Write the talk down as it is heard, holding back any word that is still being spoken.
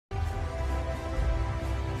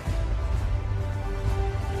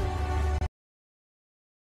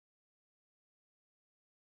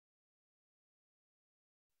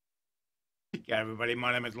Yeah, everybody,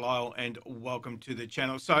 my name is Lyle and welcome to the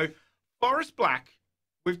channel. So, Forest Blakk,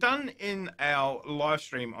 we've done in our live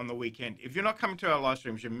stream on the weekend. If you're not coming to our live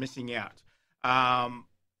streams, you're missing out. And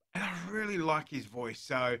I really like his voice.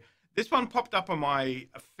 So, this one popped up on my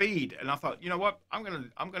feed and I thought, you know what? I'm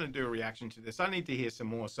gonna do a reaction to this. I need to hear some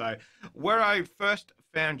more. So, where I first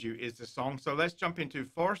found you is the song. So, let's jump into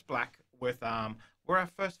Forest Blakk with Where I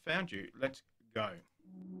First Found You. Let's go.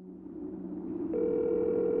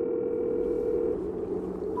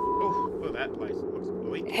 Oh, look at that place. It looks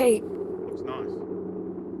bleak. Hey, Looks nice.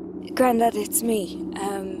 Grandad, it's me.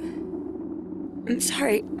 I'm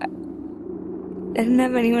sorry. I didn't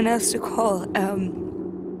have anyone else to call.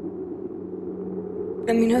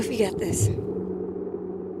 Let me know if you get this.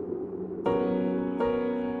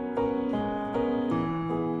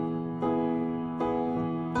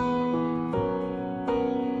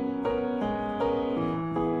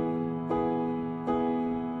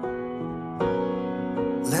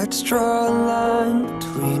 Let's draw a line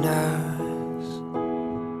between us.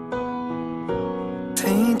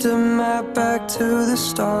 Paint a map back to the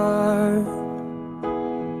start,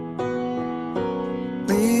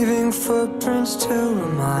 leaving footprints to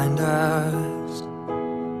remind us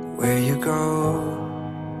where you go,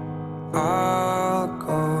 I'll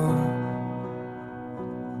go.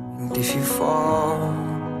 And if you fall,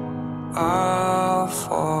 I'll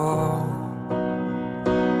fall.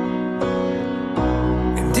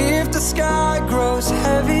 If the sky grows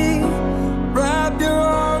heavy, wrap your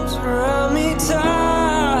arms around me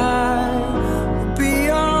tight. We'll be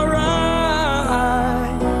alright,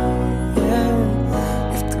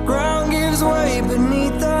 yeah. If the ground gives way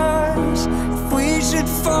beneath us, if we should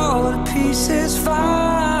fall to pieces,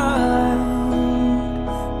 find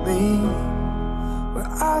me where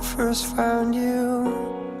I first found you.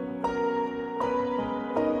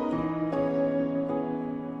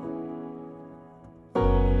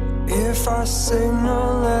 If our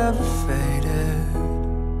signal ever faded,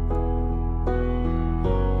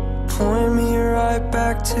 point me right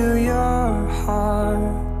back to your heart.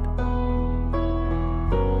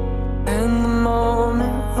 And the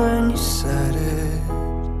moment when you said it,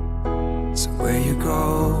 so where you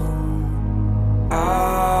go,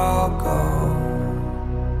 I'll go.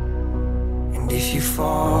 And if you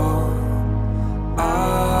fall,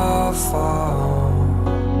 I'll fall.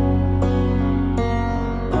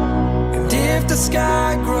 If the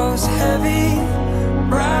sky grows heavy,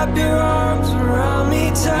 wrap your arms around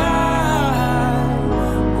me tight.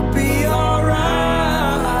 We'll be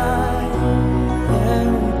alright,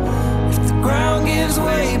 yeah. If the ground gives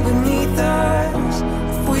way beneath us,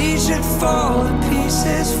 if we should fall to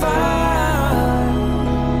pieces, find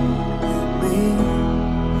me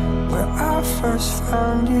where I first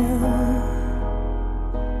found you.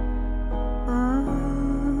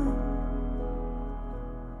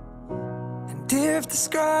 If the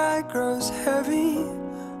sky grows heavy,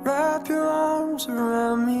 wrap your arms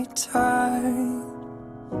around me tight.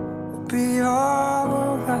 We'll be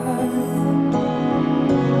alright.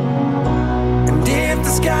 And if the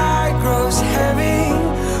sky grows heavy,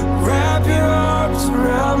 wrap your arms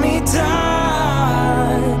around me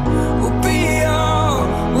tight. We'll be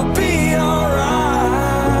alright.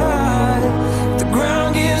 If the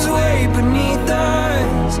ground gives way beneath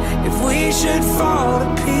us, if we should fall to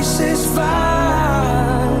pieces, find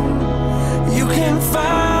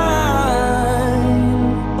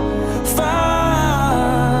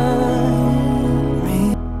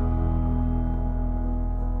me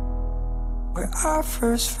where I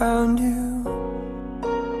first found you.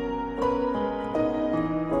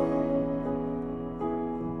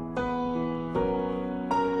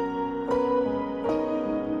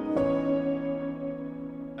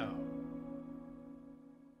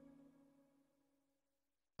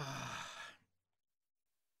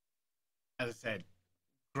 As I said,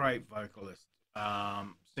 great vocalist,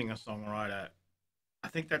 singer-songwriter. I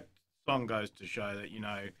think that song goes to show that,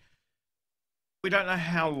 we don't know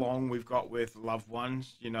how long we've got with loved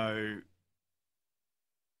ones.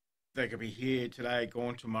 They could be here today,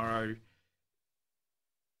 gone tomorrow.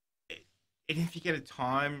 And if you get a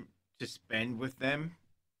time to spend with them,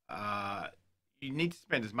 you need to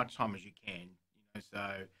spend as much time as you can.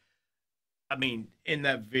 So, I mean, in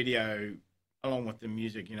that video, along with the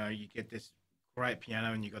music, you get this great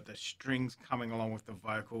piano and you got the strings coming along with the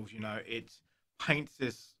vocals. It paints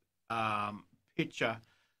this picture,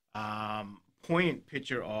 poignant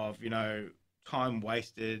picture of, time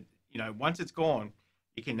wasted. Once it's gone,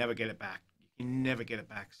 you can never get it back. You can never get it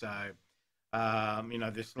back. So,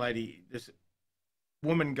 this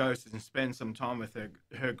woman goes and spends some time with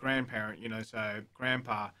her grandparent, so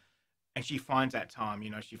grandpa, and she finds that time,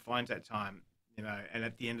 she finds that time. you know, and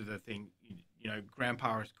at the end of the thing, you know,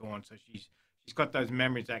 grandpa is gone, so she's got those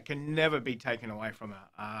memories that can never be taken away from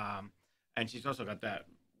her. And she's also got that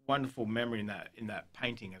wonderful memory in that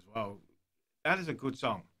painting as well. That is a good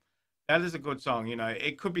song. That is a good song. You know,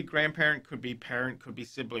 it could be grandparent, could be parent, could be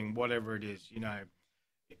sibling, whatever it is. You know,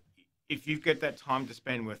 if you get that time to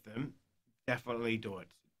spend with them, definitely do it.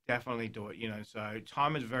 Definitely do it. You know, so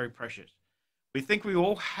time is very precious. We think we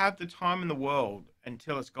all have the time in the world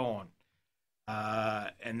until it's gone,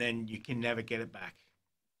 and then you can never get it back.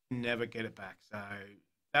 Never get it back. So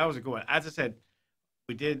that was a good one. As I said,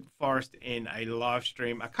 we did Forest in a live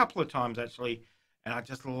stream a couple of times actually, and I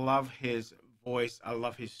just love his voice. I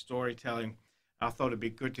love his storytelling. I thought it'd be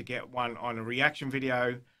good to get one on a reaction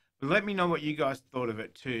video. But let me know what you guys thought of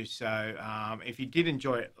it too. So if you did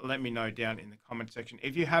enjoy it, let me know down in the comment section.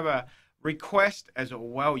 If you have a request as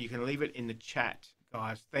well, you can leave it in the chat,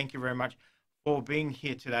 guys. Thank you very much for being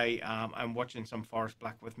here today and watching some Forest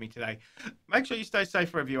Blakk with me today. Make sure you stay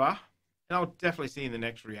safe wherever you are, and I'll definitely see you in the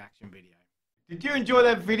next reaction video. Did you enjoy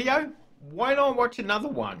that video? Why not watch another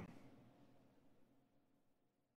one?